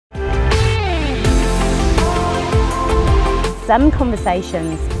Some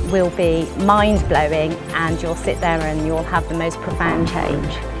conversations will be mind-blowing and you'll sit there and you'll have the most profound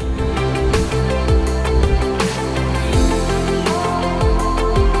change.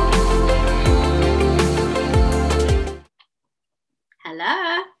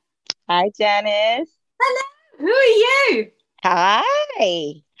 Hello. Hi, Janice. Hello. Who are you?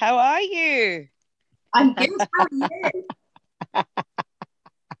 Hi. How are you? I'm good. How are you?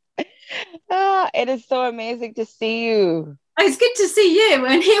 Oh, it is so amazing to see you. Oh, it's good to see you.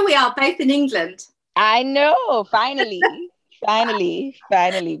 And here we are, both in England. I know. Finally,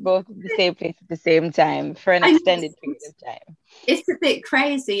 finally, both at the same place at the same time for an extended period of time. It's a bit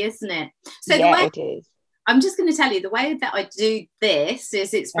crazy, isn't it? So yeah, it is. I'm just going to tell you the way that I do this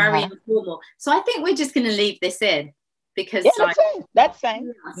is it's very informal. So I think we're just going to leave this in because that's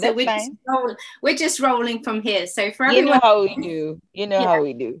fine. So we're just rolling from here. So for everyone, you know how we do. How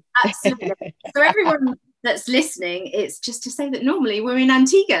we do. Absolutely. So everyone that's listening, it's just to say that normally we're in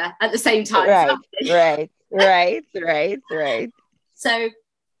Antigua at the same time. Right. So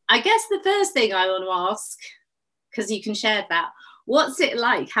I guess the first thing I want to ask, because you can share that, what's it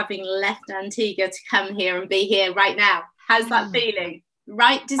like having left Antigua to come here and be here right now? How's that feeling?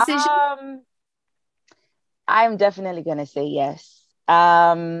 Right decision? I'm definitely going to say yes.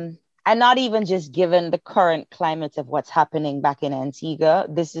 And not even just given the current climate of what's happening back in Antigua.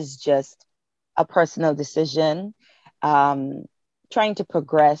 This is just a personal decision. Trying to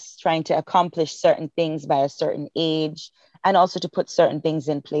progress, trying to accomplish certain things by a certain age, and also to put certain things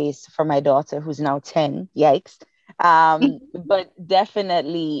in place for my daughter, who's now 10. Yikes. But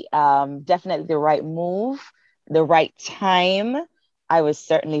definitely the right move, the right time. I was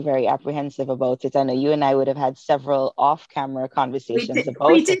certainly very apprehensive about it. I know you and I would have had several off-camera conversations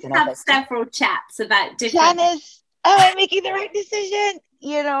about it. We did have several chats about different... Janice, am I making the right decision?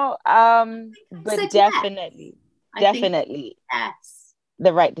 But definitely, yes.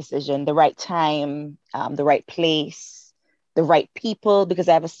 The right decision, the right time, the right place, the right people, because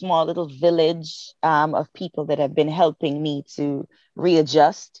I have a small little village of people that have been helping me to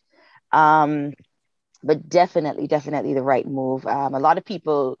readjust. But definitely the right move. A lot of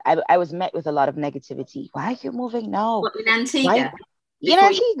people, I was met with a lot of negativity. Why are you moving now? What, in Antigua? In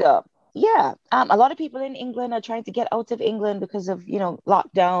Antigua, yeah. A lot of people in England are trying to get out of England because of,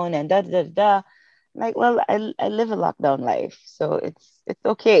 lockdown and da-da-da-da. Like, well, I live a lockdown life, so it's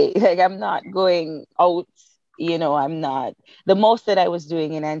okay. Like, I'm not going out, I'm not. The most that I was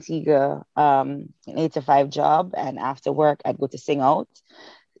doing in Antigua, an 8-to-5 job, and after work, I'd go to sing out.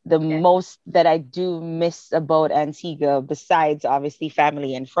 The most that I do miss about Antigua, besides obviously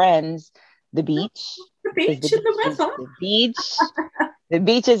family and friends, the beach. The beach and the weather. The beach. The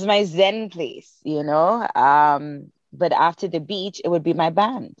beach is my zen place, But after the beach, it would be my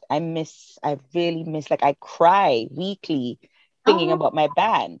band. I really miss, like I cry weekly thinking about my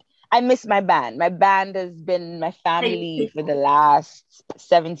band. I miss my band. My band has been my family for the last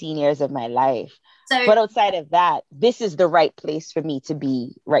 17 years of my life. But outside of that, this is the right place for me to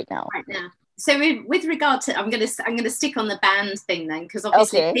be right now. So with regard to, I'm going to stick on the band thing then, because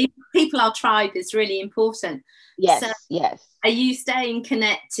obviously people our tribe is really important. Yes, yes. Are you staying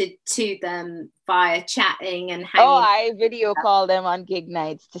connected to them via chatting and hanging? Oh, I video call them on gig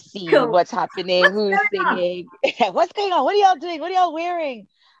nights to see what's happening, who's singing, what's going on, what are y'all doing, what are y'all wearing?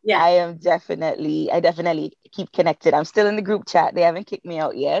 Yeah, I definitely keep connected. I'm still in the group chat. They haven't kicked me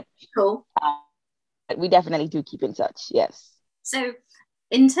out yet. Cool. But we definitely do keep in touch. Yes. So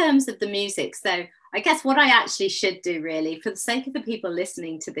in terms of the music, so I guess what I actually should do, really, for the sake of the people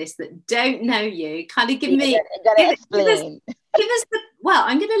listening to this that don't know you, kind of give us well,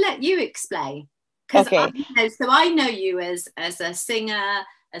 I'm going to let you explain, because I know you as a singer,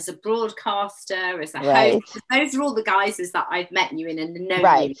 as a broadcaster, as a host. Those are all the guises that I've met you in and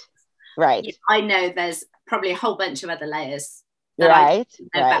know you. Right. I know there's probably a whole bunch of other layers that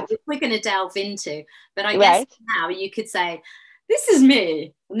we're going to delve into. But I guess now you could say, this is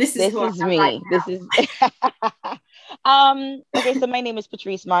me, and this is me. Right, this is okay, so my name is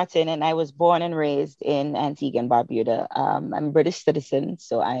Patrice Martin, and I was born and raised in Antigua and Barbuda. I'm a British citizen,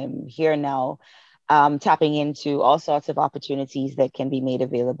 so I'm here now, tapping into all sorts of opportunities that can be made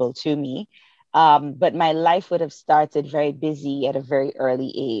available to me. But my life would have started very busy at a very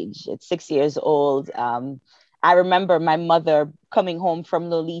early age. At 6 years old, I remember my mother coming home from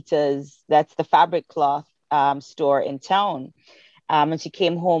Lolita's, that's the fabric cloth store in town. And she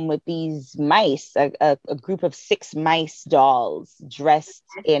came home with these mice, a group of 6 mice dolls dressed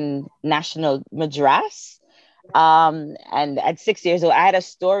in national madras. And at 6 years old, I had a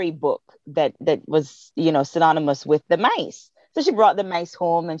storybook that was, synonymous with the mice. So she brought the mice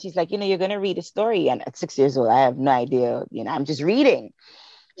home and she's like, you're going to read a story. And at 6 years old, I have no idea, I'm just reading.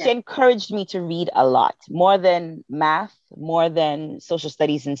 She encouraged me to read a lot, more than math, more than social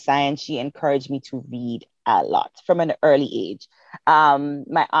studies and science. She encouraged me to read a lot from an early age.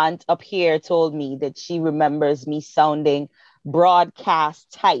 My aunt up here told me that she remembers me sounding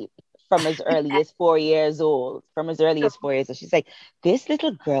broadcast type from as early as 4 years old, from as early as 4 years old. She's like, this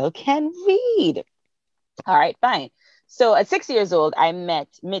little girl can read. All right, fine. So at 6 years old, I met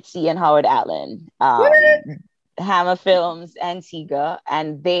Mitzi and Howard Allen, Hammer Films, Antigua,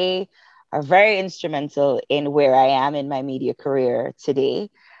 and they are very instrumental in where I am in my media career today.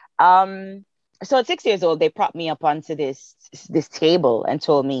 So at 6 years old, they propped me up onto this table and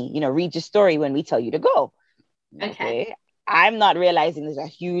told me, read your story when we tell you to go. Okay. I'm not realizing there's a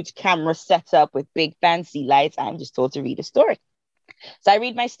huge camera set up with big fancy lights. I'm just told to read a story. So I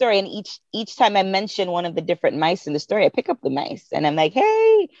read my story, and each time I mention one of the different mice in the story, I pick up the mice and I'm like,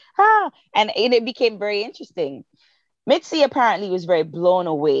 hey, and it became very interesting. Mitzi apparently was very blown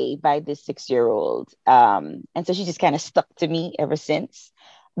away by this 6-year-old. And so she just kind of stuck to me ever since.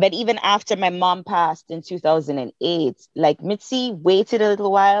 But even after my mom passed in 2008, like Mitzi waited a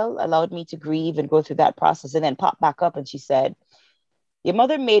little while, allowed me to grieve and go through that process, and then popped back up and she said, your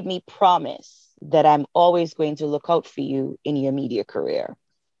mother made me promise that I'm always going to look out for you in your media career.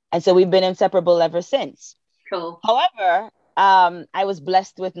 And so we've been inseparable ever since. Cool. However, I was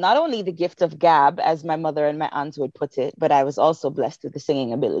blessed with not only the gift of gab, as my mother and my aunt would put it, but I was also blessed with the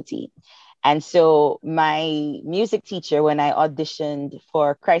singing ability. And so my music teacher, when I auditioned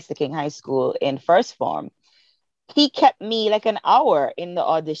for Christ the King High School in first form, he kept me like an hour in the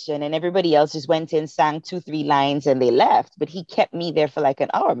audition, and everybody else just went in, sang 2-3 lines and they left. But he kept me there for like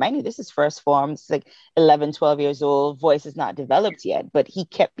an hour. Mind you, this is first form. It's like 11, 12 years old. Voice is not developed yet, but he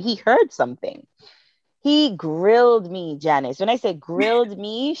heard something. He grilled me, Janice. When I say grilled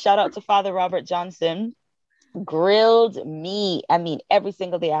me, shout out to Father Robert Johnson. Grilled me. I mean, every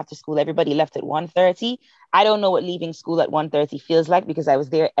single day after school, everybody left at 1:30. I don't know what leaving school at 1:30 feels like, because I was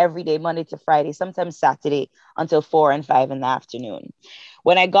there every day, Monday to Friday, sometimes Saturday, until 4 and 5 in the afternoon.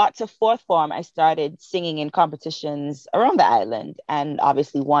 When I got to fourth form, I started singing in competitions around the island, and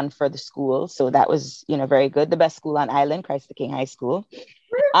obviously won for the school. So that was, very good. The best school on island, Christ the King High School.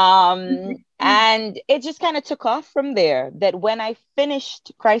 And it just kind of took off from there. That when I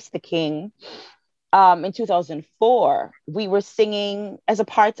finished Christ the King, in 2004, we were singing as a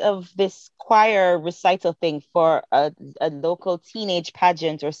part of this choir recital thing for a local teenage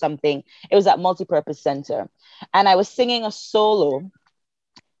pageant or something. It was at Multipurpose Center. And I was singing a solo.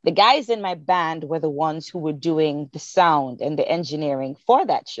 The guys in my band were the ones who were doing the sound and the engineering for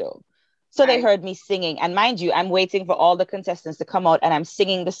that show. So they heard me singing. And mind you, I'm waiting for all the contestants to come out, and I'm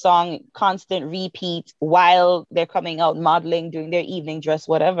singing the song constant repeat while they're coming out, modeling, doing their evening dress,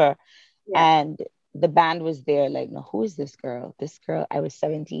 whatever. Yeah. And the band was there like, no, who is this girl? This girl, I was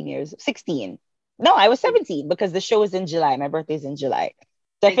 16. No, I was 17 because the show was in July. My birthday's in July.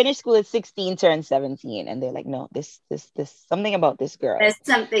 So I finished school at 16, turned 17. And they're like, no, this, something about this girl. There's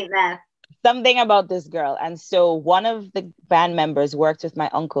something there. Something about this girl. And so one of the band members worked with my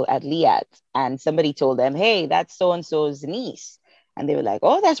uncle at Liat, and somebody told them, hey, that's so-and-so's niece. And they were like,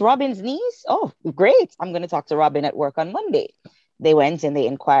 oh, that's Robin's niece? Oh, great. I'm going to talk to Robin at work on Monday. They went and they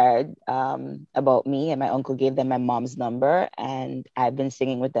inquired about me, and my uncle gave them my mom's number, and I've been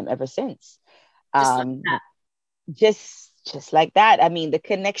singing with them ever since. Just like that. Just like that. I mean, the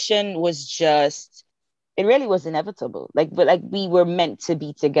connection was just, it really was inevitable. But we were meant to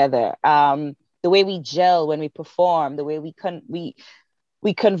be together. The way we gel when we perform, the way we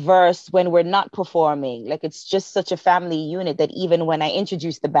converse when we're not performing. Like, it's just such a family unit that even when I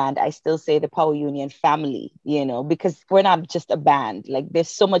introduce the band, I still say the Power Union family, because we're not just a band. Like, there's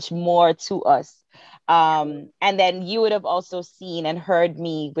so much more to us. And then you would have also seen and heard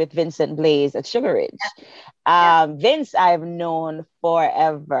me with Vincent Blaze at Sugar Ridge. Vince, I've known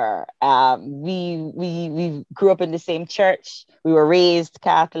forever. We grew up in the same church. We were raised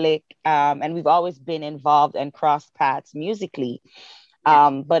Catholic, and we've always been involved and crossed paths musically.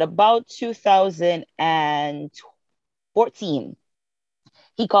 But about 2014,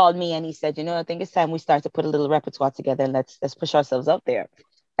 he called me and he said, I think it's time we start to put a little repertoire together, and let's push ourselves out there.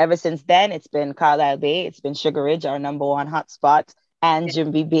 Ever since then, it's been Carlisle Bay, it's been Sugar Ridge, our number one hotspot, and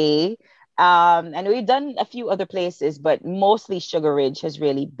Jimby Bay. And we've done a few other places, but mostly Sugar Ridge has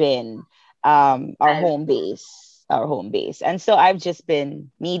really been our home base. And so I've just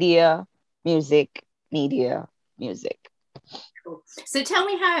been media, music. Cool. So tell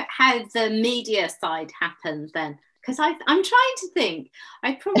me how the media side happened then, because I'm trying to think.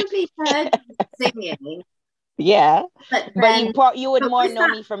 I probably heard you singing Yeah. But But then, you would but more was know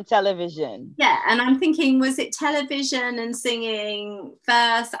that, me from television. yeah, and I'm thinking, was it television and singing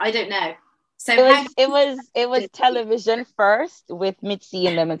first? I don't know. So It how was it was it was television first with Mitzi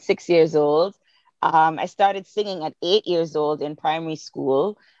and them at 6 years old. I started singing at 8 years old in primary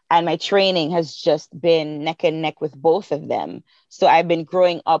school, and my training has just been neck and neck with both of them. So I've been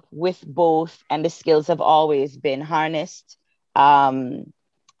growing up with both, and the skills have always been harnessed, and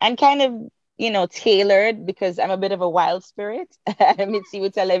kind of, tailored, because I'm a bit of a wild spirit. Mitzi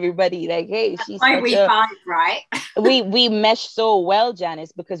would tell everybody like, "Hey, she's why such we a." five, right? We mesh so well,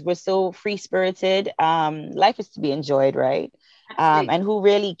 Janice, because we're so free spirited. Life is to be enjoyed, right? Absolutely. And who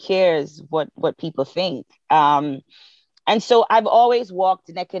really cares what people think? And so I've always walked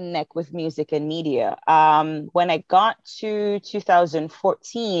neck and neck with music and media. When I got to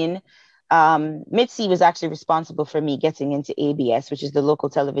 2014, Mitzi was actually responsible for me getting into ABS, which is the local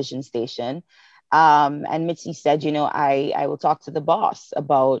television station. And Mitzi said, I will talk to the boss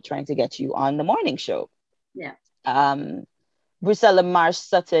about trying to get you on the morning show. Yeah. Brucella Marsh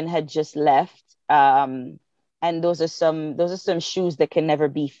Sutton had just left. And those are some shoes that can never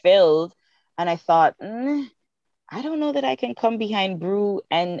be filled. And I thought, I don't know that I can come behind Brew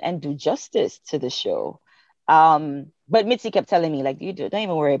and do justice to the show. But Mitzi kept telling me, like, don't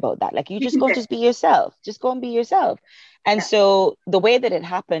even worry about that. Like, you You just can go do and it. just be yourself. Just go and be yourself. And Yeah. so the way that it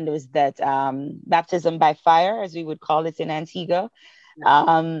happened was that baptism by fire, as we would call it in Antigua.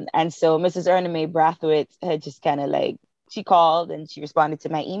 And so Mrs. Erna Mae Brathwaite had just kind of like, she called and she responded to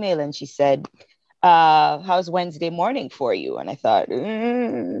my email and she said, how's Wednesday morning for you? And I thought,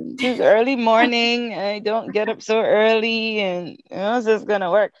 it's early morning. I don't get up so early, and how's this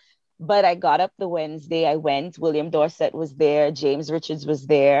gonna work? But I got up the Wednesday. I went. William Dorset was there. James Richards was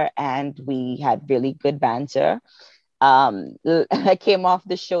there, and we had really good banter. I came off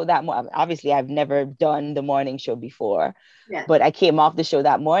the show that morning. Obviously, I've never done the morning show before, Yeah. but I came off the show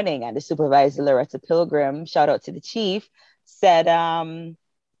that morning, and the supervisor, Loretta Pilgrim, shout out to the chief, said,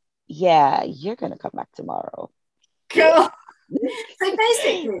 yeah, you're gonna come back tomorrow. Cool. So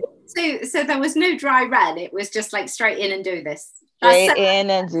basically, so there was no dry run. It was just like straight in and do this. That's Straight in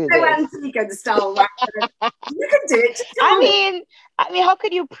and do so this. Antigua style, right? You can do it. Just come on. I mean, how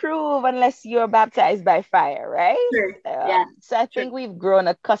could you prove unless you're baptized by fire, right? True. Yeah. So I True. think we've grown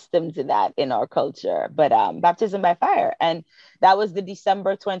accustomed to that in our culture. But baptism by fire, and that was the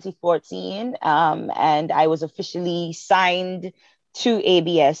December 2014, and I was officially signed to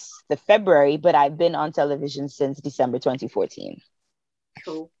ABS the February, but I've been on television since December 2014.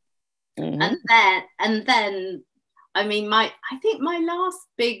 Cool. Mm-hmm. And then I mean, I think my last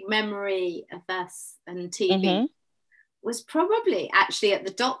big memory of us and TV was probably actually at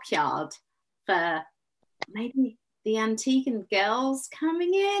the dockyard for maybe the Antiguan girls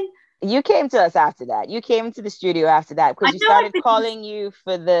coming in. You came to us after that. You came to the studio after that because I you know I've started been calling you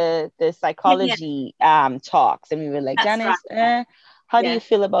for the psychology talks, and we were like, That's Janice, right. how do you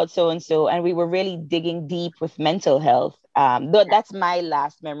feel about so and so? And we were really digging deep with mental health. Though that's my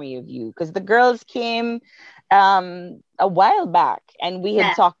last memory of you, because the girls came a while back, and we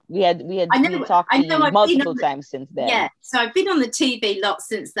had talked. We had talked to you multiple times since then. Yeah, so I've been on the TV lot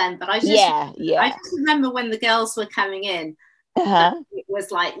since then, but I just remember when the girls were coming in. It was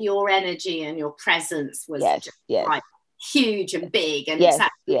like your energy and your presence was just like huge and big, and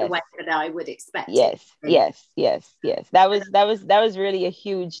exactly the way that I would expect it. Yes. That was really a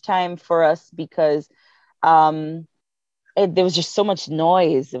huge time for us because there was just so much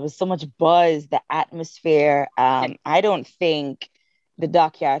noise. There was so much buzz, the atmosphere. I don't think the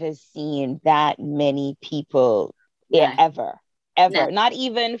dockyard has seen that many people ever. No. Not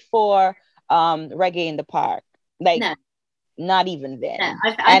even for Reggae in the Park. Like, not even then.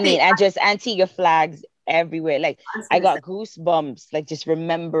 No, and just Antigua flags everywhere. Like, I got goosebumps, like, just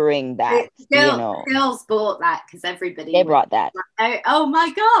remembering that. Girls bought that because everybody brought that. Like, oh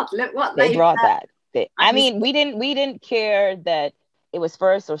my God, look what they brought that. I mean, we didn't care that it was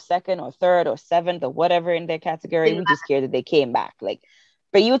first or second or third or seventh or whatever in their category. We just cared that they came back. Like,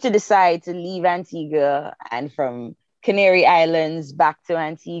 for you to decide to leave Antigua and from Canary Islands back to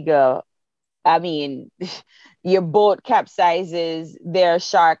Antigua, I mean, your boat capsizes, there are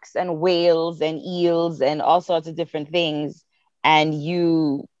sharks and whales and eels and all sorts of different things. And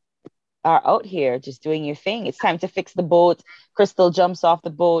you are out here just doing your thing. It's time to fix the boat. Crystal jumps off the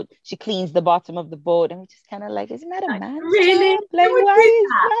boat. She cleans the bottom of the boat. And we're just kind of like, isn't that a man's really? job? Like,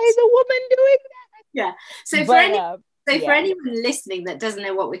 why is a woman doing that? Yeah. So for anyone listening that doesn't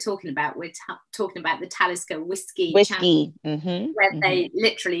know what we're talking about, we're talking about the Talisker whiskey channel, where they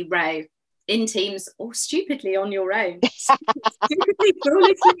literally row in teams, or stupidly on your own. Stupidly,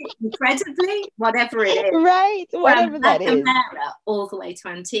 foolishly, incredibly, whatever it is. Right, whatever that is. All the way to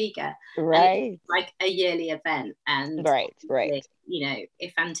Antigua. Right. Like a yearly event. And right. You know,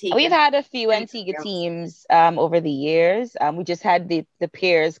 if Antigua... We've had a few Antigua teams over the years. We just had the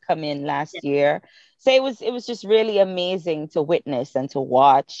peers come in last year. So it was just really amazing to witness and to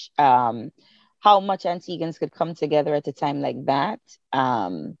watch how much Antiguans could come together at a time like that.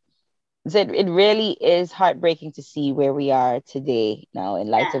 So it really is heartbreaking to see where we are today now in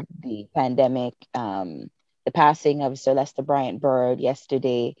light of the pandemic, the passing of Sir Lester Bryant Bird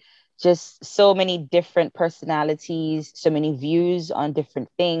yesterday, just so many different personalities, so many views on different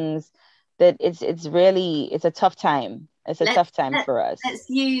things that it's a tough time. It's a tough time for us. Let's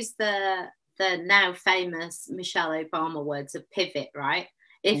use the now famous Michelle Obama words of pivot, right?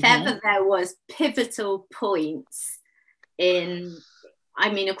 If ever there was pivotal points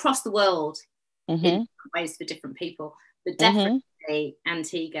across the world in different ways for different people, but definitely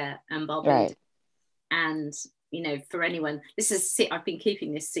Antigua and Barbuda. Right. And, you know, for anyone, I've been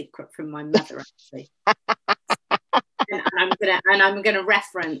keeping this secret from my mother, actually. and I'm gonna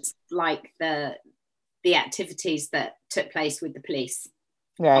reference like the activities that took place with the police.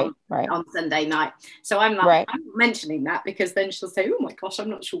 On Sunday night. So I'm like, I'm not mentioning that because then she'll say, oh my gosh, I'm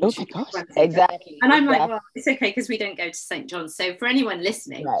not sure what she's doing. Exactly. And I'm like, well, it's okay because we don't go to St. John's. So for anyone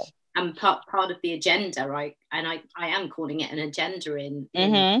listening, and part of the agenda, right? And I am calling it an agenda in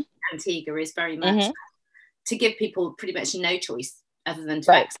Antigua is very much to give people pretty much no choice other than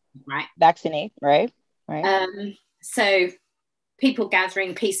to vaccinate, right? Vaccinate, right? So people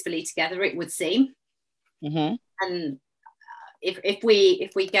gathering peacefully together, it would seem. And if we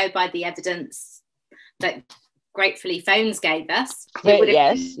go by the evidence that gratefully phones gave us,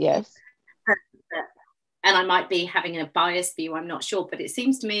 yes. And I might be having a biased view, I'm not sure, but it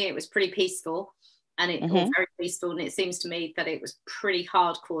seems to me it was pretty peaceful, and it was very peaceful, and it seems to me that it was pretty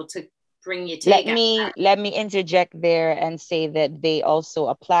hardcore to bring you together. Let me interject there and say that they also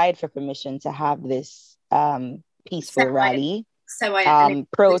applied for permission to have this peaceful rally.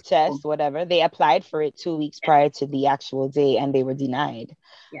 Protest, whatever. They applied for it 2 weeks prior to the actual day and they were denied.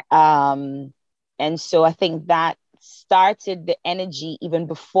 And so I think that started the energy even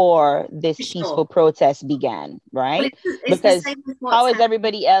before this peaceful protest began, right? Because how is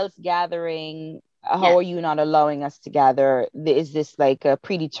everybody else gathering? How are you not allowing us to gather? Is this like a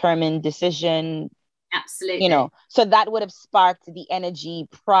predetermined decision? Absolutely. You know, so that would have sparked the energy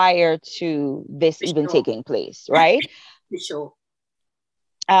prior to this taking place, right? For sure.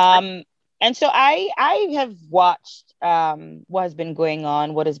 And so I have watched what has been going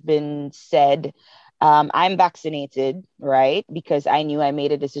on, what has been said. I'm vaccinated, right? Because I knew I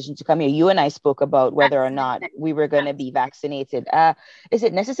made a decision to come here. You and I spoke about whether or not we were going to be vaccinated. Is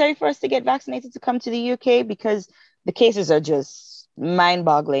it necessary for us to get vaccinated to come to the UK? Because the cases are just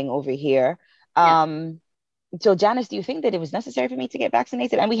mind-boggling over here. So Janice, do you think that it was necessary for me to get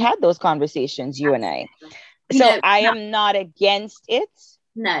vaccinated? And we had those conversations, you and I. So I am not against it.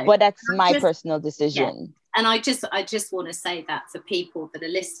 No, but that's my personal decision. And I just want to say that for people that are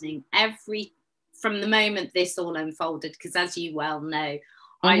listening, from the moment this all unfolded, because as you well know,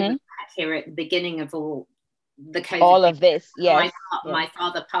 I was back here at the beginning of all the COVID. All of this, yes. My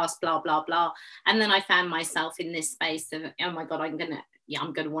father passed, blah blah blah, and then I found myself in this space of, oh my God, I'm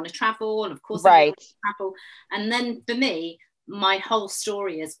gonna want to travel, and of course I want to travel. And then for me, my whole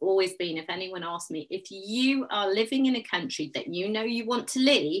story has always been, if anyone asks me, if you are living in a country that you know you want to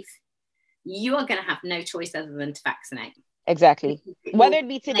leave, you are going to have no choice other than to vaccinate. Exactly. Whether it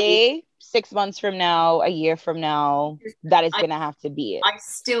be today, 6 months from now, a year from now, that is going to have to be it. I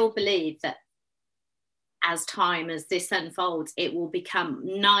still believe that as this unfolds, it will become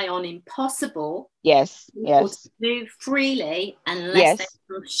nigh on impossible. Yes. To move freely unless they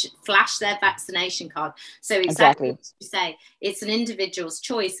flash their vaccination card. So exactly what you say, it's an individual's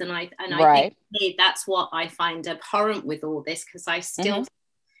choice, and I think that's what I find abhorrent with all this, because I still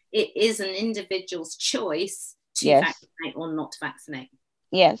it is an individual's choice to vaccinate or not to vaccinate.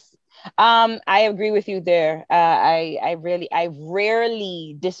 Yes. I agree with you there. I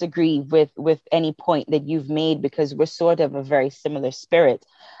rarely disagree with any point that you've made, because we're sort of a very similar spirit.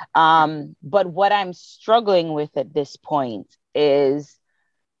 But what I'm struggling with at this point is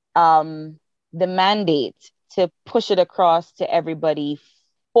the mandate to push it across to everybody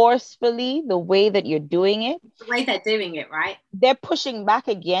forcefully, the way that you're doing it. The way they're doing it, right? They're pushing back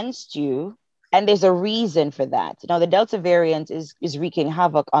against you. And there's a reason for that. Now, the Delta variant is wreaking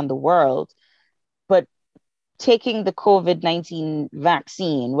havoc on the world, but taking the COVID-19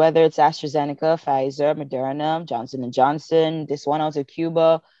 vaccine, whether it's AstraZeneca, Pfizer, Moderna, Johnson & Johnson, this one out of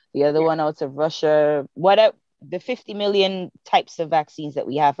Cuba, the other one out of Russia, whatever, the 50 million types of vaccines that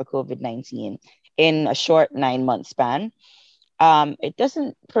we have for COVID-19 in a short 9-month span. It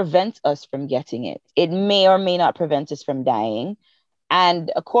doesn't prevent us from getting it. It may or may not prevent us from dying.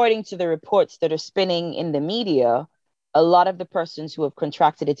 And according to the reports that are spinning in the media, a lot of the persons who have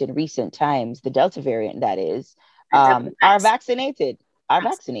contracted it in recent times, the Delta variant that is, are vaccinated, are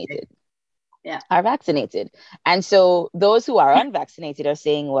vaccinated. Yeah. Are vaccinated. And so those who are unvaccinated are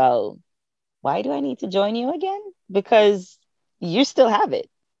saying, well, why do I need to join you again? Because you still have it.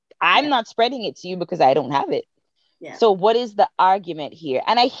 I'm not spreading it to you because I don't have it. Yeah. So what is the argument here?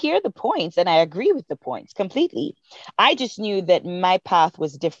 And I hear the points and I agree with the points completely. I just knew that my path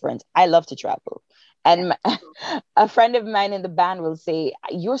was different. I love to travel. And a friend of mine in the band will say,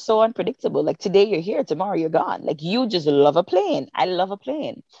 you're so unpredictable. Like today you're here, tomorrow you're gone. Like you just love a plane. I love a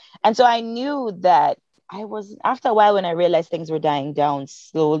plane. And so I knew that I was, after a while, when I realized things were dying down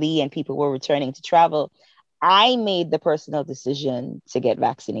slowly and people were returning to travel, I made the personal decision to get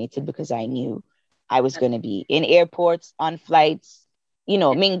vaccinated because I knew I was going to be in airports, on flights,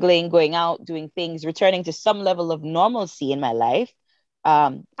 mingling, going out, doing things, returning to some level of normalcy in my life.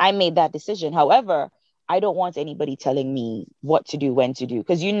 I made that decision. However, I don't want anybody telling me what to do, when to do,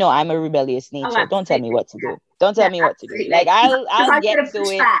 because I'm a rebellious nature. Don't tell me what to do. Don't tell me what to do. Like I'll get to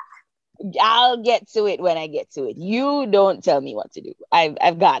it. I'll get to it when I get to it. You don't tell me what to do.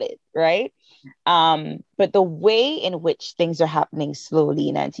 I've got it, right? But the way in which things are happening slowly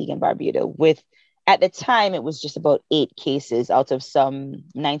in Antigua and Barbuda, at the time it was just about 8 cases out of some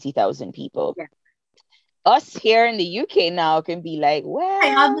 90,000 people. Yeah. Us here in the UK now can be like,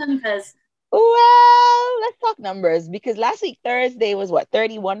 well, numbers. Well, let's talk numbers, because last week Thursday was what,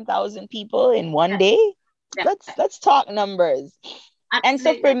 31,000 people in one day. Yeah. Let's talk numbers. Absolutely. And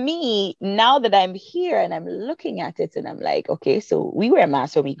so for me, now that I'm here and I'm looking at it and I'm like, okay, so we wear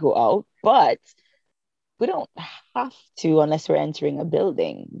masks when we go out, but we don't have to unless we're entering a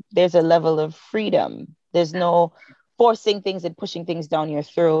building. There's a level of freedom. There's no forcing things and pushing things down your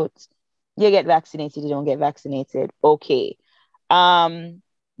throat. You get vaccinated, you don't get vaccinated. Okay.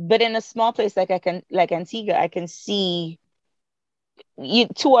 But in a small place like Antigua, I can see 2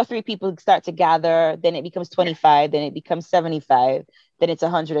 or 3 people start to gather, then it becomes 25, then it becomes 75, then it's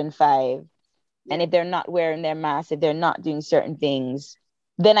 105. Yeah. And if they're not wearing their mask, if they're not doing certain things,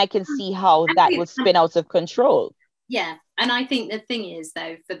 then I can see how that will spin out of control. Yeah. And I think the thing is,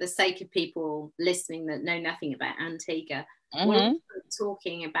 though, for the sake of people listening that know nothing about Antigua, we're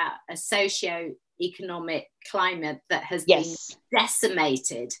talking about a socio-economic climate that has been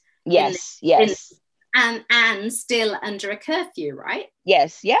decimated. Yes. And still under a curfew, right?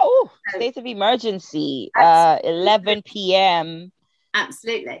 Yes. Yeah. Oh, state of emergency. 11 p.m.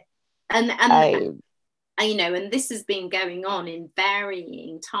 Absolutely. And this has been going on in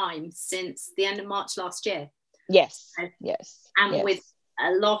varying times since the end of March last year. Yes. With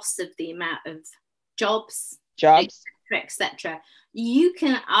a loss of the amount of jobs, etc.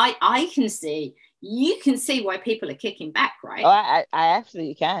 I can see. You can see why people are kicking back, right? Oh, I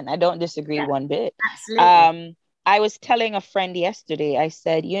absolutely can. I don't disagree one bit. Absolutely. I was telling a friend yesterday, I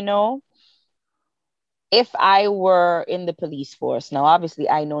said, if I were in the police force, now obviously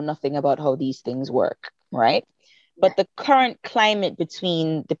I know nothing about how these things work, right? Yeah. But the current climate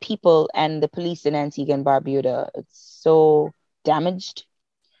between the people and the police in Antigua and Barbuda, it's so damaged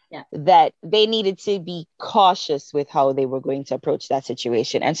that they needed to be cautious with how they were going to approach that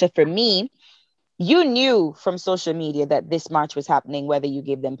situation. And so for me, you knew from social media that this march was happening, whether you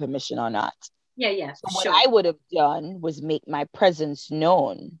gave them permission or not. Yeah. So what I would have done was make my presence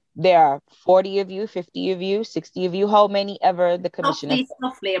known. There are 40 of you, 50 of you, 60 of you, how many ever the commissioner.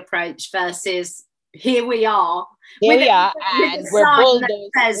 Softly approach versus here we are. Here we are, and we're bulldozed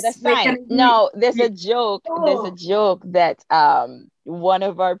with a sign. No, there's a joke. There's a joke that one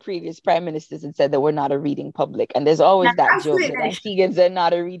of our previous prime ministers had said that we're not a reading public, and there's always that joke that Antiguans are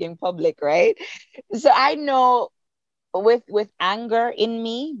not a reading public, right? So I know with anger in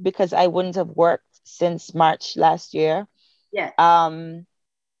me, because I wouldn't have worked since March last year. Yeah.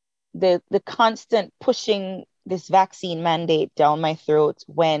 The constant pushing this vaccine mandate down my throat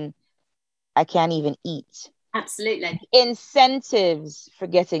when I can't even eat. Absolutely. Incentives for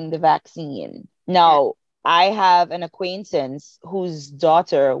getting the vaccine. Now, I have an acquaintance whose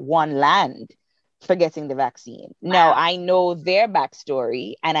daughter won land for getting the vaccine. Wow. Now, I know their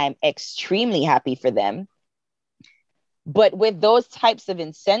backstory and I'm extremely happy for them. But with those types of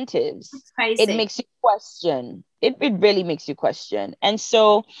incentives, it makes you question. It really makes you question. And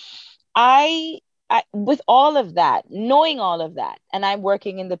so I with all of that, knowing all of that, and I'm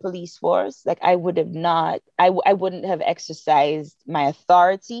working in the police force, like I would have not, I wouldn't have exercised my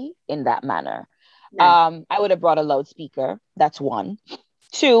authority in that manner. No. I would have brought a loudspeaker. That's one.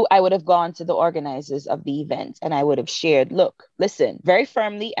 Two, I would have gone to the organizers of the event and I would have shared, look, listen, very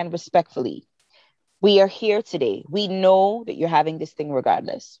firmly and respectfully. We are here today. We know that you're having this thing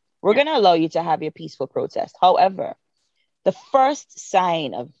regardless. We're going to allow you to have your peaceful protest. However, the first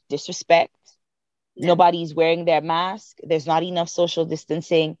sign of disrespect, nobody's wearing their mask, there's not enough social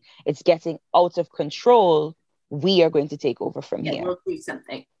distancing, it's getting out of control, we are going to take over from here. We'll do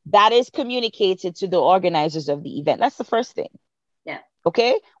something. That is communicated to the organizers of the event. That's the first thing. Yeah.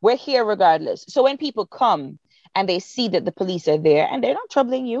 Okay? We're here regardless. So when people come and they see that the police are there and they're not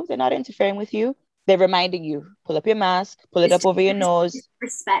troubling you, they're not interfering with you, they're reminding you, pull up your mask, pull it up over your nose.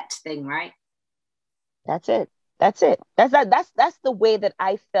 Respect thing, right? That's it. That's the way that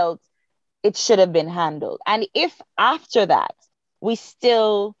I felt it should have been handled. And if after that we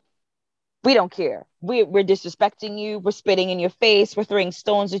don't care, we're disrespecting you, we're spitting in your face, we're throwing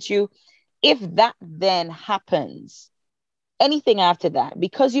stones at you, if that then happens, anything after that,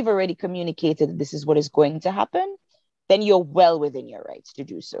 because you've already communicated this is what is going to happen, then you're well within your rights to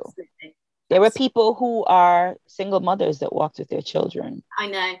do so. Absolutely. There were people who are single mothers that walked with their children. I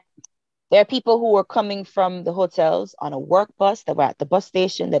know. There are people who were coming from the hotels on a work bus that were at the bus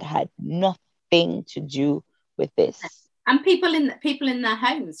station that had nothing to do with this. And people in their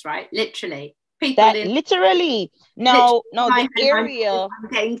homes, right? Literally. Literally. No, the area. I'm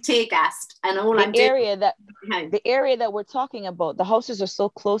getting tear gassed, and all the I'm doing. The area that we're talking about, the houses are so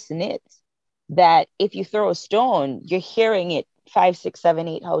close knit that if you throw a stone, you're hearing it 5, 6, 7,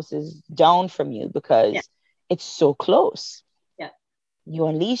 8 houses down from you because it's so close. You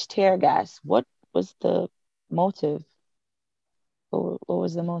unleashed tear gas. What was the motive? What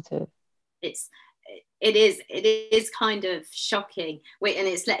was the motive? It is kind of shocking. And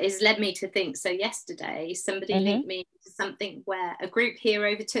it's led me to think. So yesterday, somebody linked me to something where a group here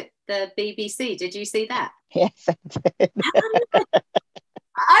overtook the BBC. Did you see that? Yes, I did.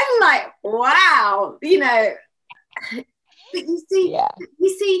 I'm like, wow, But you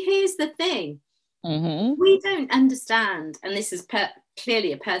see, here's the thing. We don't understand, and this is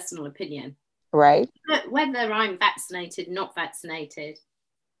clearly a personal opinion, right? But whether I'm vaccinated, not vaccinated,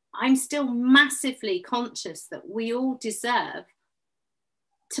 I'm still massively conscious that we all deserve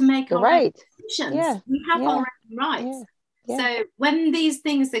to make our own decisions. Yeah. We have our own rights. Yeah. So when these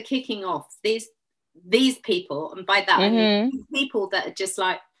things are kicking off, these people, and by that I mean people that are just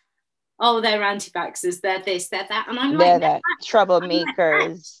like, oh, they're anti-vaxxers, they're this, they're that, and I'm like, they're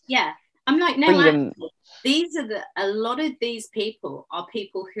troublemakers. I'm like, no, actually, a lot of these people are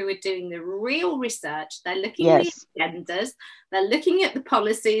people who are doing the real research. They're looking at the agendas. They're looking at the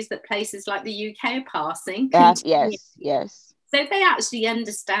policies that places like the UK are passing. Yes. So they actually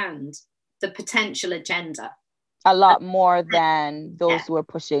understand the potential agenda. A lot more than those who are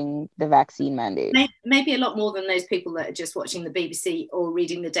pushing the vaccine mandate. Maybe a lot more than those people that are just watching the BBC or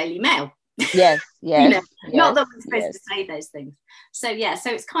reading the Daily Mail. Yes. Not that we're supposed to say those things. So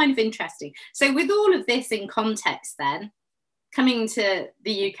it's kind of interesting. So with all of this in context, then coming to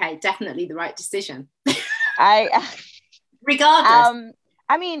the UK, definitely the right decision. Regardless.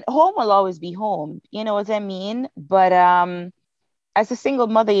 I mean, home will always be home. You know what I mean? But as a single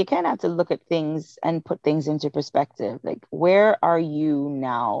mother, you kind of have to look at things and put things into perspective. Like, where are you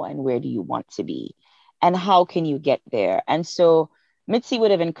now and where do you want to be? And how can you get there? And so Mitzi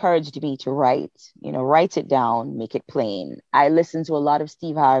would have encouraged me to write it down, make it plain. I listen to a lot of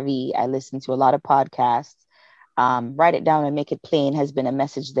Steve Harvey. I listen to a lot of podcasts. Write it down and make it plain has been a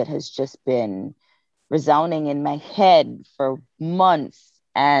message that has just been resounding in my head for months.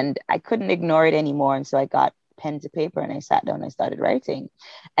 And I couldn't ignore it anymore. And so I got pen to paper and I sat down and started writing.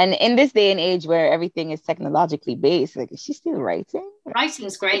 And in this day and age where everything is technologically based, like, is she still writing?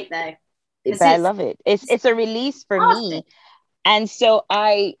 Writing's great though. But I love it. It's a release for me. And so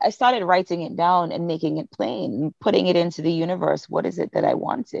I started writing it down and making it plain, putting it into the universe. What is it that I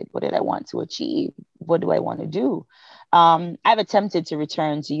wanted? What did I want to achieve? What do I want to do? I've attempted to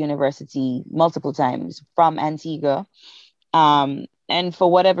return to university multiple times from Antigua. And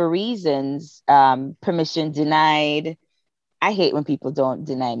for whatever reasons, permission denied. I hate when people don't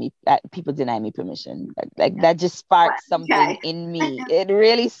deny me. People deny me permission. Like that just sparks something in me. It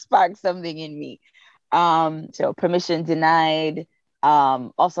really sparks something in me. So permission denied,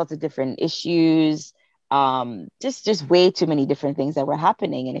 all sorts of different issues, just way too many different things that were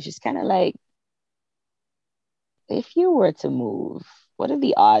happening. And it's just kind of like, if you were to move, what are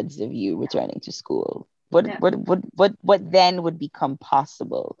the odds of you returning to school? what then would become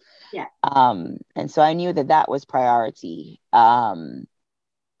possible. Yeah. And so I knew that that was priority.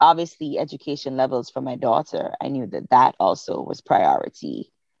 Obviously, education levels for my daughter, I knew that that also was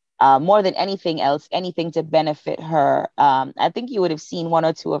priority. More than anything else, anything to benefit her. I think you would have seen one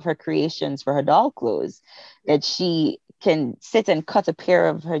or two of her creations for her doll clothes, that she can sit and cut a pair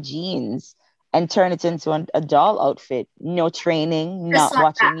of her jeans and turn it into a doll outfit. No training, not like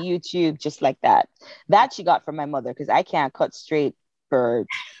watching YouTube, just like that. That she got from my mother, because I can't cut straight for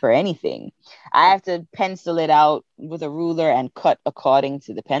anything. I have to pencil it out with a ruler and cut according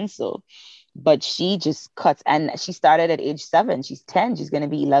to the pencil. But she just cuts, and she started at age 7. She's 10. She's going to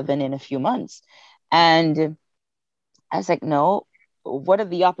be 11 in a few months. And I was like, no, what are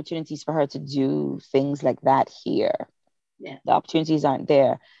the opportunities for her to do things like that here? Yeah. The opportunities aren't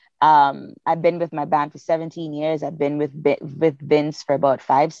there. I've been with my band for 17 years. I've been with Vince for about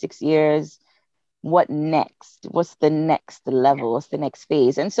 5-6 years. What next? What's the next level? What's the next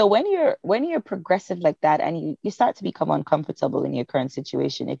phase? And so when you're progressive like that, and you start to become uncomfortable in your current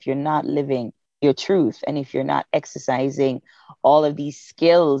situation, if you're not living your truth, and if you're not exercising all of these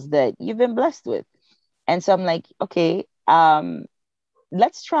skills that you've been blessed with. And so I'm like, okay,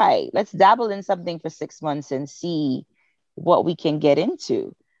 let's dabble in something for 6 months and see what we can get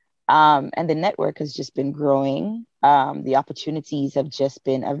into. And the network has just been growing. The opportunities have just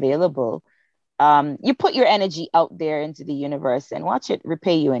been available. You put your energy out there into the universe and watch it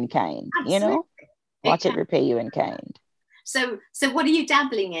repay you in kind. Absolutely. You know, watch it repay you in kind. So what are you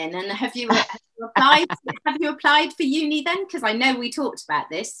dabbling in? And have you applied? Have you applied for uni then? Because I know we talked about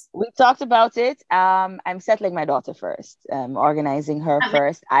this. We talked about it. I'm settling my daughter first, organizing her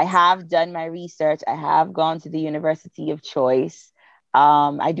first. I have done my research. I have gone to the university of choice.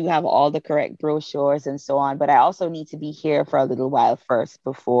 I do have all the correct brochures and so on, but I also need to be here for a little while first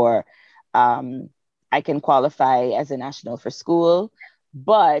before I can qualify as a national for school.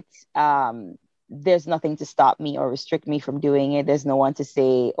 But there's nothing to stop me or restrict me from doing it. There's no one to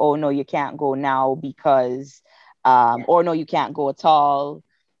say, oh, no, you can't go now because, or no, you can't go at all.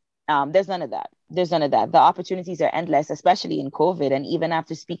 There's none of that. The opportunities are endless, especially in COVID. And even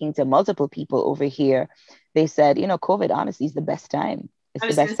after speaking to multiple people over here, they said, COVID honestly is the best time. It's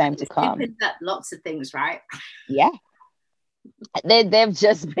the best time to come. Up lots of things, right? Yeah. They've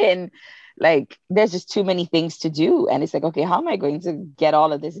just been like, there's just too many things to do. And it's like, okay, how am I going to get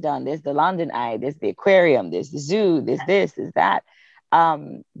all of this done? There's the London Eye, there's the aquarium, there's the zoo, there's this, there's that.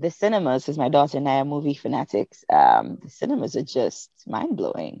 The cinemas, because my daughter and I are movie fanatics, the cinemas are just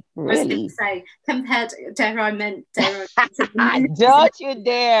mind-blowing, really. I was going to say, compared to don't you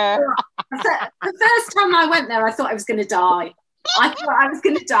dare. The first time I went there, I thought I was going to die.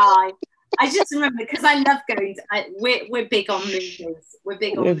 I just remember, because I love going to, we're big on movies.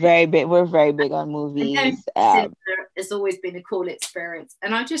 We're very big on movies. It's always been a cool experience.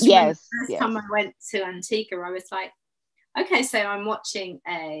 And I just remember the first time I went to Antigua, I was like, okay, so I'm watching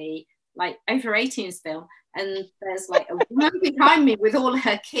a over 18s film, and there's a woman behind me with all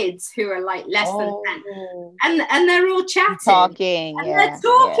her kids who are less than 10, and they're all chatting, they're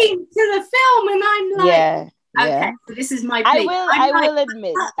talking to the film, and I'm like, okay, so this is my plea. I will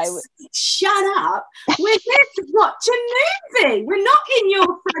admit, shut up. We're here to watch a movie. We're not in your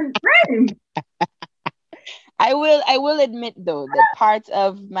front room. I will admit though that part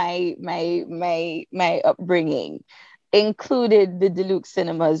of my upbringing included the deluxe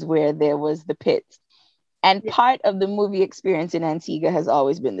cinemas where there was the pit. And part of the movie experience in Antigua has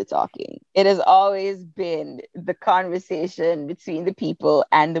always been the talking. It has always been the conversation between the people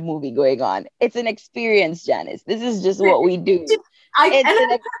and the movie going on. It's an experience, Janice. This is just what we do. It's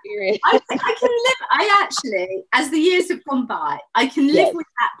an experience. I can live, I actually, as the years have gone by, I can live with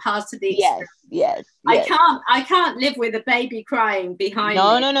that part of the experience. Yes. I can't live with a baby crying behind me.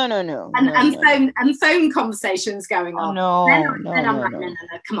 No. And phone conversations going on. No.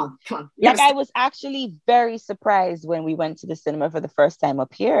 Come on. I was actually very surprised when we went to the cinema for the first time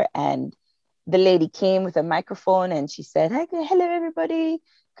up here, and the lady came with a microphone and she said, "Hi, hello everybody.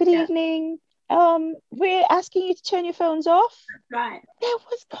 Good evening. We're asking you to turn your phones off." Right. There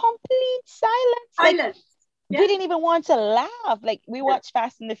was complete silence. We didn't even want to laugh. We watched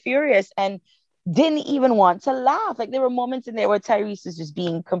Fast and the Furious and didn't even want to laugh. There were moments in there where Tyrese was just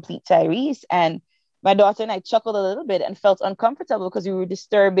being complete Tyrese, and my daughter and I chuckled a little bit and felt uncomfortable because we were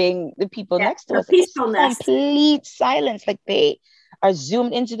disturbing the people next to us. Complete silence. They are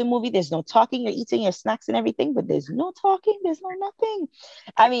zoomed into the movie. There's no talking. You're eating your snacks and everything, but there's no talking. There's no nothing.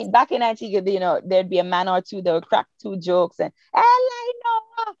 I mean, back in Antigua, there'd be a man or two that would crack 2 jokes and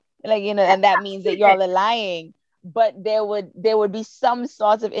and that means that y'all are lying. but there would be some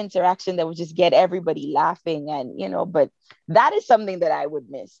sort of interaction that would just get everybody laughing, and but that is something that I would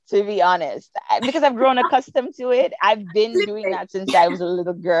miss, to be honest, because I've grown accustomed to it. I've been doing that since I was a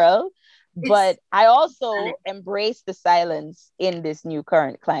little girl, but I also embrace the silence in this new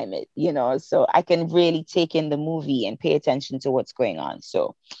current climate, so I can really take in the movie and pay attention to what's going on.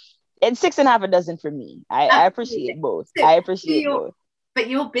 So it's 6.5 a dozen for me. I appreciate both. So I appreciate both. But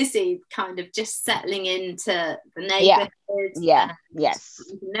you're busy kind of just settling into the neighborhood. Yes.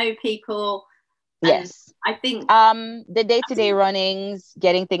 Know people. Yes. I think the day-to-day runnings,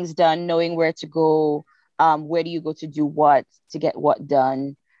 getting things done, knowing where to go, where do you go to do what, to get what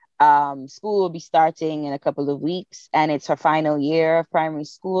done. School will be starting in a couple of weeks, and it's her final year of primary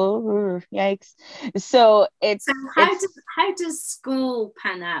school. Ooh, yikes. So how does school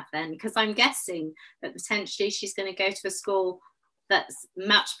pan out then? Because I'm guessing that potentially she's going to go to a school that's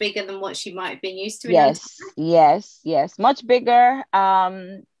much bigger than what she might have been used to. Yes. Much bigger,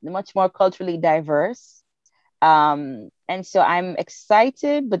 much more culturally diverse. And so I'm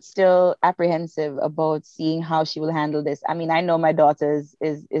excited, but still apprehensive about seeing how she will handle this. I mean, I know my daughter is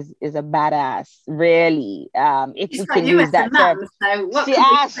a badass, really. If you can use that term. So what can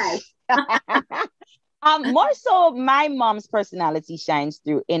we say? More so, my mom's personality shines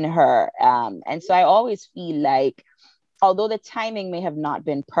through in her. And so I always feel like, although the timing may have not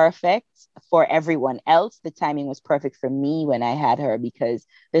been perfect for everyone else, the timing was perfect for me when I had her, because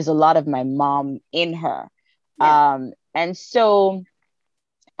there's a lot of my mom in her. And so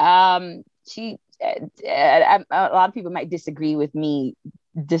she, a lot of people might disagree with me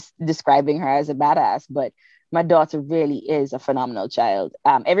describing her as a badass, but my daughter really is a phenomenal child.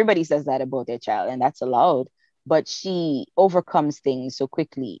 Everybody says that about their child, and that's allowed, but she overcomes things so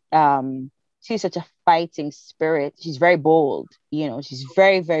quickly. She's such a fighting spirit. She's very bold. She's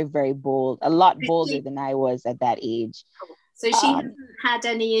very, very, very bold. A lot bolder than I was at that age. So she hasn't had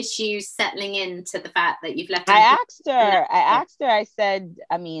any issues settling into the fact that you've left. I asked her, I said,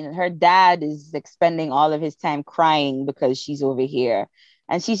 I mean, her dad is expending all of his time crying because she's over here.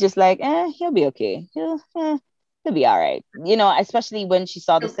 And she's just like, he'll be okay. He'll be all right. Especially when she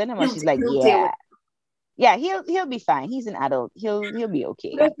saw the cinema, she's like, he'll be fine. He's an adult. He'll be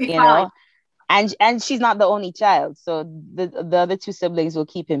okay. He'll be fine. And she's not the only child, so the other two siblings will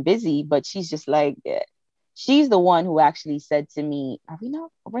keep him busy. But she's just like, she's the one who actually said to me,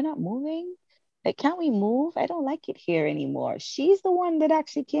 we're not moving? Like, can't we move? I don't like it here anymore. She's the one that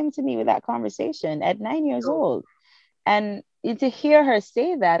actually came to me with that conversation at 9 years old. And to hear her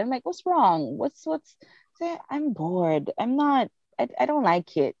say that, I'm like, what's wrong? What's I'm bored. I'm not, I don't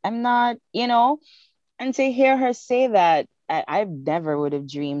like it. I'm not, and to hear her say that, I never would have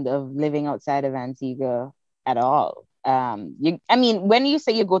dreamed of living outside of Antigua at all. When you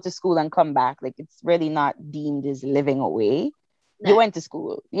say you go to school and come back, like, it's really not deemed as living away. No. You went to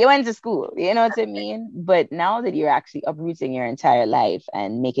school, you know what I mean? But now that you're actually uprooting your entire life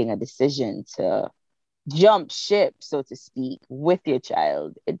and making a decision to jump ship, so to speak, with your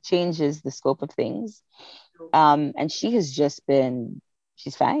child, it changes the scope of things. And she has just been,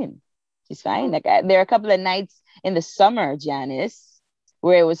 she's fine. Like, there are a couple of nights in the summer, Janice,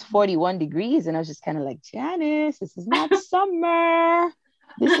 where it was 41 degrees, and I was just kind of like, Janice, this is not summer.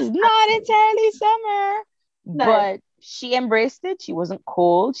 This is not entirely summer. No. But she embraced it. She wasn't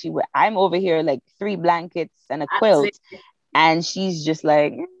cold. I'm over here like 3 blankets and a quilt. Absolutely. And she's just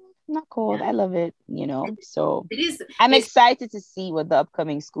like, not cold. Yeah. I love it, So I'm excited to see what the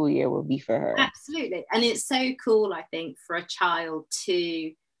upcoming school year will be for her. Absolutely. And it's so cool, I think, for a child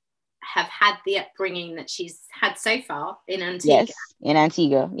to have had the upbringing that she's had so far in Antigua. Yes, in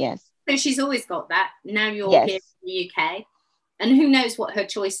Antigua, yes. So she's always got that. Now you're here in the UK, and who knows what her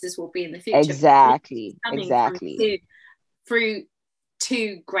choices will be in the future. Exactly. Through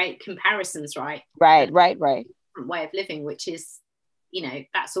 2 great comparisons, right? Right. Different way of living, which is,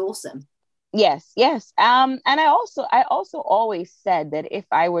 that's awesome. Yes. And I also always said that if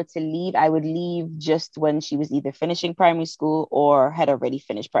I were to leave, I would leave just when she was either finishing primary school or had already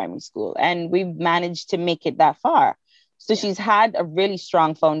finished primary school. And we've managed to make it that far. So she's had a really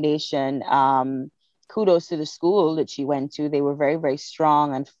strong foundation. Kudos to the school that she went to. They were very, very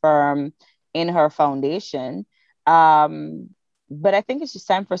strong and firm in her foundation. But I think it's just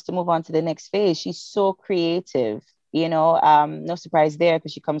time for us to move on to the next phase. She's so creative. No surprise there,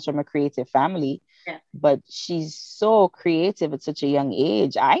 because she comes from a creative family, but she's so creative at such a young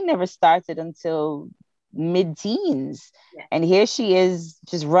age. I never started until mid-teens, and here she is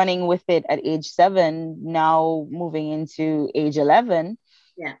just running with it at age 7, now moving into age 11.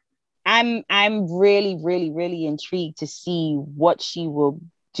 I'm really, really, really intrigued to see what she will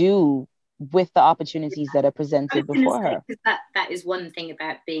do with the opportunities that are I was presented going to before say, her. because that is one thing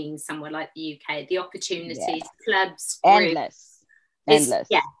about being somewhere like the UK, the Yeah. opportunities, clubs, groups. Endless.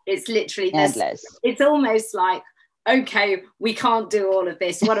 It's literally this. Endless. It's almost like, okay, we can't do all of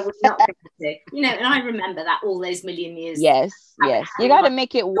this. What are we not going to do? You know, and I remember that all those million years. Yes. You got to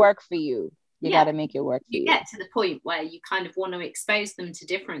make it work for you. You got to make it work for you. You get to the point where you kind of want to expose them to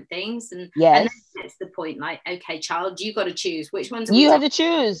different things, and yes, and then it's the point like, okay, child, you got to choose which ones. You have to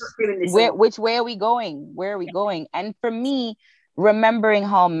choose which way are we going? Where are we going? And for me, remembering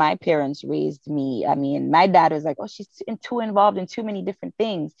how my parents raised me, I mean, my dad was like, oh, she's too involved in too many different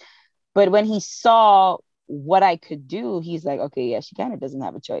things. But when he saw what I could do, he's like, okay, yeah, she kind of doesn't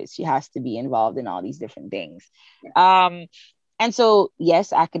have a choice. She has to be involved in all these different things. And so,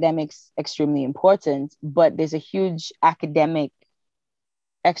 yes, academics extremely important, but there's a huge academic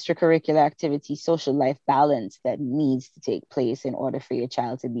extracurricular activity, social life balance that needs to take place in order for your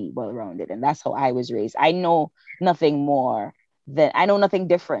child to be well-rounded. And that's how I was raised. I know nothing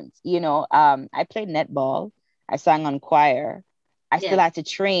different. You know, I played netball. I sang on choir. I still had to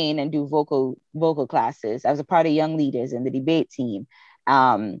train and do vocal classes. I was a part of Young Leaders in the debate team.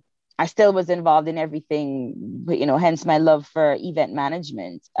 I still was involved in everything, you know, hence my love for event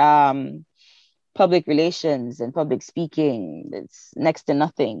management, public relations and public speaking. It's next to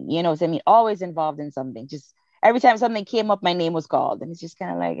nothing, you know what I mean? Always involved in something. Just every time something came up, my name was called. And it's just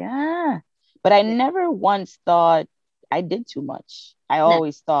kind of like, But I never once thought I did too much. I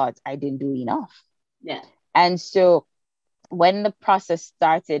always thought I didn't do enough. Yeah. And so when the process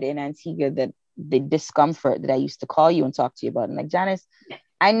started in Antigua, that the discomfort that I used to call you and talk to you about, I'm like, Janice,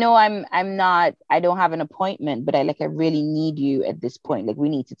 I know I don't have an appointment, but I really need you at this point. Like, we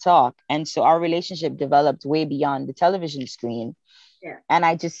need to talk. And so our relationship developed way beyond the television screen. Yeah. And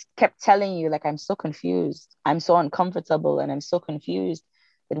I just kept telling you, like, I'm so confused. I'm so uncomfortable and I'm so confused.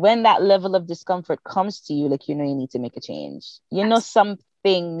 But when that level of discomfort comes to you, like, you know, you need to make a change. You know,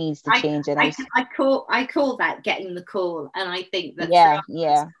 something needs to change. And I call that getting the call. And I think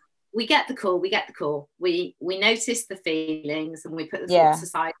that we get the call. We notice the feelings and we put the thoughts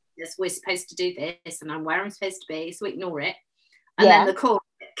aside. Yes, we're supposed to do this, and I'm where I'm supposed to be, so ignore it. And then the call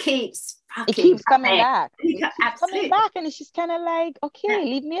keeps coming back. Coming back, and it's just kind of like, okay,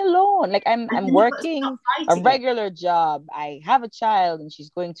 leave me alone. Like, I'm working a regular job. I have a child, and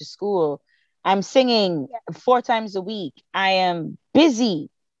she's going to school. I'm singing 4 times a week. I am busy.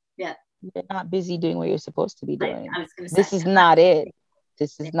 Yeah, you're not busy doing what you're supposed to be doing. I was gonna say, this is not it.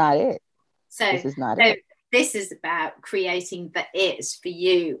 This is not it. So this is not it. This is about creating the it's for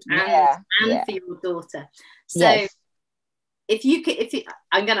you and for your daughter. So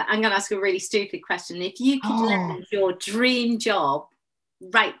I'm gonna ask a really stupid question. If you could land your dream job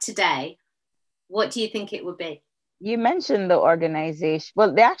right today, what do you think it would be? You mentioned the organization.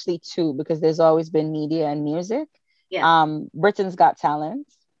 Well, there are actually 2, because there's always been media and music. Britain's Got Talent,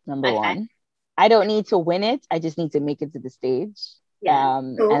 number 1. I don't need to win it. I just need to make it to the stage.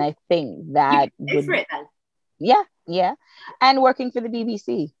 Cool. And I think that would for it then. Yeah. And working for the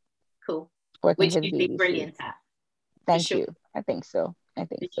BBC. Cool. Which you'd be brilliant at. Thank you. I think so. I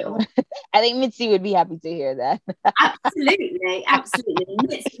think Mitzi would be happy to hear that. Absolutely.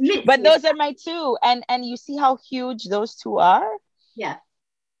 Mitzi. But those are my 2. And you see how huge those 2 are? Yeah.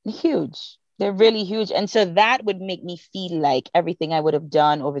 Huge. They're really huge. And so that would make me feel like everything I would have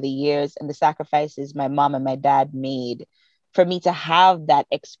done over the years and the sacrifices my mom and my dad made for me to have that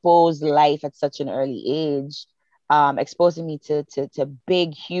exposed life at such an early age, exposing me to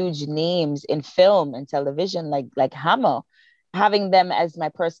big, huge names in film and television, like Hammer, having them as my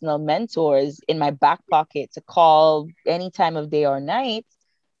personal mentors in my back pocket to call any time of day or night,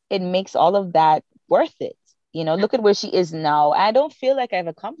 it makes all of that worth it. You know, look at where she is now. I don't feel like I've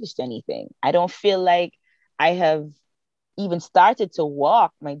accomplished anything. I don't feel like I have even started to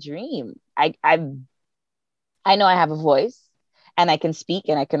walk my dream. I know I have a voice, and I can speak,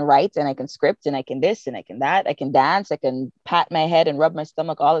 and I can write, and I can script, and I can this, and I can that. I can dance. I can pat my head and rub my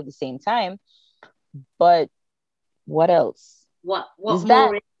stomach all at the same time. But what else? What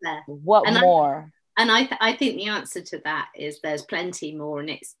more is there? What more? I think the answer to that is there's plenty more, and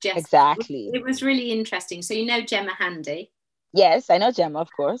it's just exactly. It was really interesting. So you know Gemma Handy? Yes, I know Gemma, of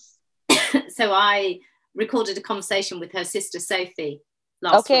course. So I recorded a conversation with her sister Sophie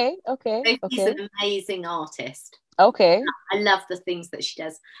last week. Sophie's an amazing artist. Okay. I love the things that she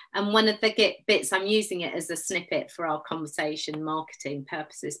does. And one of the bits, I'm using it as a snippet for our conversation marketing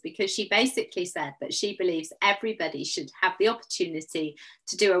purposes, because she basically said that she believes everybody should have the opportunity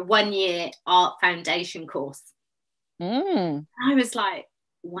to do a 1-year art foundation course. I was like,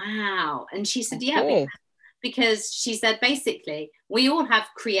 wow. And she said, because she said, basically, we all have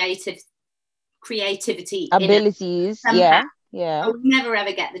creative creativity abilities. somehow. Yeah. I would never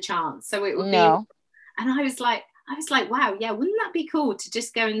ever get the chance. So it would be, and I was like, wow, yeah, wouldn't that be cool to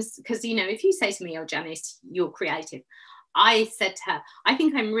just go and, because, you know, if you say to me, oh, Janice, you're creative. I said to her, I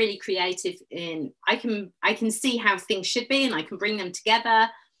think I'm really creative in, I can see how things should be and I can bring them together.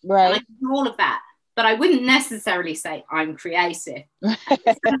 Right. And I can do all of that. But I wouldn't necessarily say I'm creative.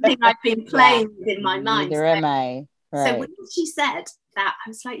 It's something I've been playing with in my mind. Neither am I. Right. So when she said that, I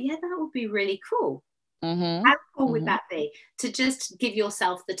was like, yeah, that would be really cool. How cool would that be, to just give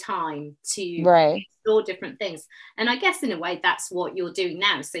yourself the time to explore different things? And I guess in a way that's what you're doing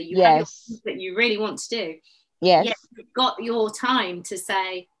now. So you have your things that you really want to do. Yes. You've got your time to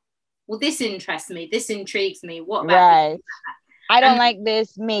say, well, this interests me, this intrigues me. What about this? I don't like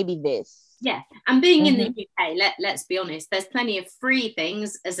this, maybe this. Yeah. And being in the UK, let's be honest, there's plenty of free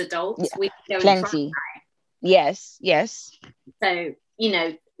things as adults. We can go plenty. And try. Yes. So, you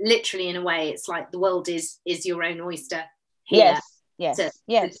know, literally in a way it's like the world is your own oyster here. Yes. To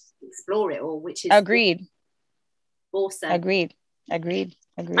explore it all, which is agreed. Awesome. Agreed.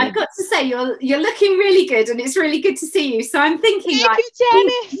 I've got to say you're looking really good, and it's really good to see you. So I'm thinking, Thank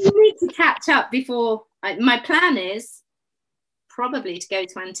you, Janice. we need to catch up before my plan is probably to go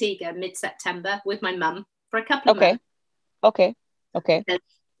to Antigua mid-September with my mum for a couple of months. Okay. Because,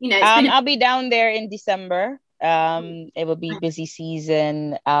 you know, I'll be down there in December. It will be busy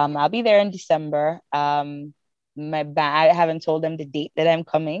season. I'll be there in December. I haven't told them the date that I'm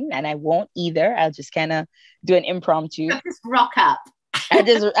coming, and I won't either. I'll just kind of do an impromptu. Just rock up.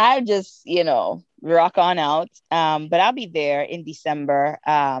 I just, you know, rock on out. But I'll be there in December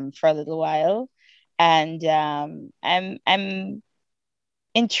for a little while, and I'm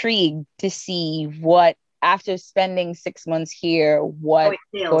intrigued to see what, after spending 6 months here, what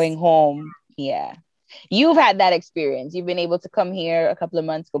going home. Yeah. You've had that experience. You've been able to come here a couple of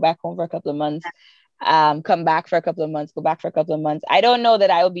months, go back home for a couple of months, come back for a couple of months, go back for a couple of months. I don't know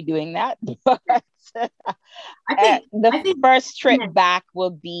that I will be doing that, but I think first trip back will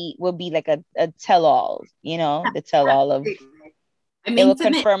be like a tell-all, you know, the tell-all of, it will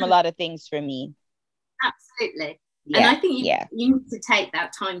confirm a lot of things for me. Absolutely. And I think you need to take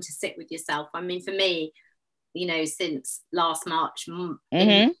that time to sit with yourself. I mean, for me, you know, since last March,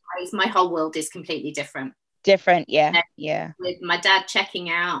 my whole world is completely different. Yeah. With my dad checking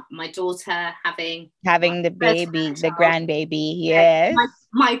out, my daughter having the baby, the grandbaby. Yes.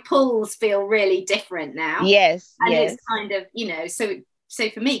 My pulls feel really different now. Yes. And it's kind of, you know, so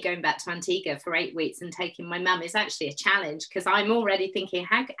for me, going back to Antigua for 8 weeks and taking my mum is actually a challenge, because I'm already thinking,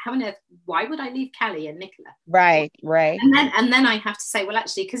 how on earth, why would I leave Callie and Nicola? Right. And then I have to say, well,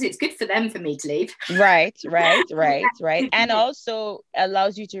 actually, because it's good for them for me to leave. Right. And also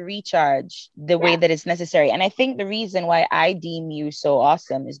allows you to recharge the way that it's necessary. And I think the reason why I deem you so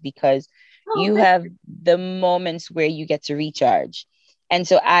awesome is because you have the moments where you get to recharge. And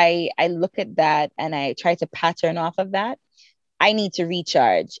so I look at that and I try to pattern off of that. I need to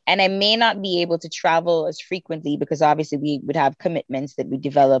recharge, and I may not be able to travel as frequently because obviously we would have commitments that we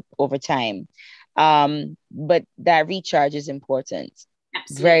develop over time. But that recharge is important.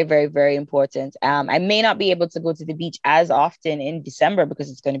 Absolutely. Very, very, very important. I may not be able to go to the beach as often in December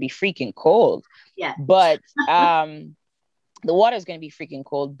because it's going to be freaking cold. Yeah. But the water is going to be freaking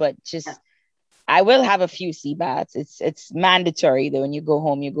cold, but just I will have a few sea baths. It's mandatory that when you go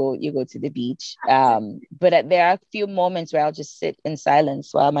home, you go to the beach. But there are a few moments where I'll just sit in silence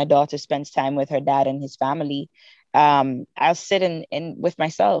while my daughter spends time with her dad and his family. I'll sit in with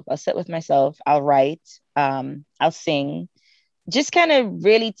myself. I'll sit with myself. I'll write. I'll sing. Just kind of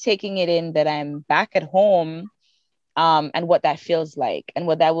really taking it in that I'm back at home, and what that feels like and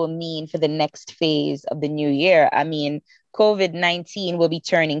what that will mean for the next phase of the new year. I mean, COVID-19 will be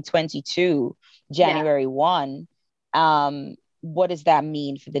turning 22 January 1. What does that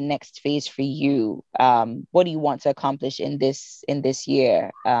mean for the next phase for you? What do you want to accomplish in this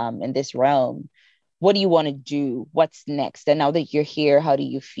year, in this realm? What do you want to do? What's next? And now that you're here, how do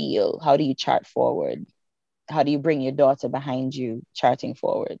you feel? How do you chart forward? How do you bring your daughter behind you, charting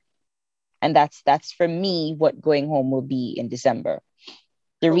forward? And that's for me what going home will be in December.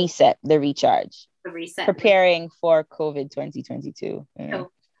 The reset, the recharge. The reset. Preparing for COVID 2022.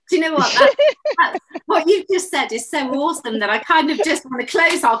 Cool. Do you know what? That's what you've just said is so awesome that I kind of just want to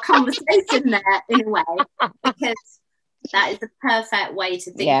close our conversation there in a way, because that is the perfect way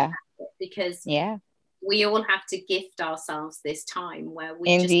to think about it, because we all have to gift ourselves this time where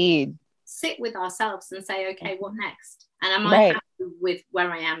we just sit with ourselves and say, okay, what next? And am I happy with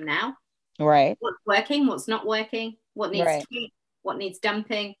where I am now? Right. What's working? What's not working? What needs tweak? What needs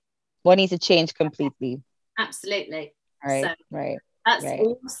dumping? What needs to change completely? Absolutely. Right. That's Right.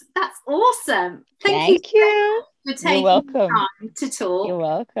 awesome. That's awesome. Thank you Thank you. for You're taking welcome. time to talk. You're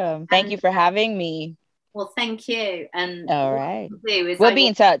welcome. Thank And, you for having me. well, thank you. And All what right. I'll do is We'll be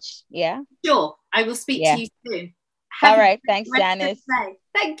in touch. Yeah. sure, I will speak to Yeah. you soon. All Have a right. great Thanks, rest of the Janice. day.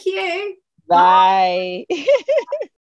 Thank you. Bye.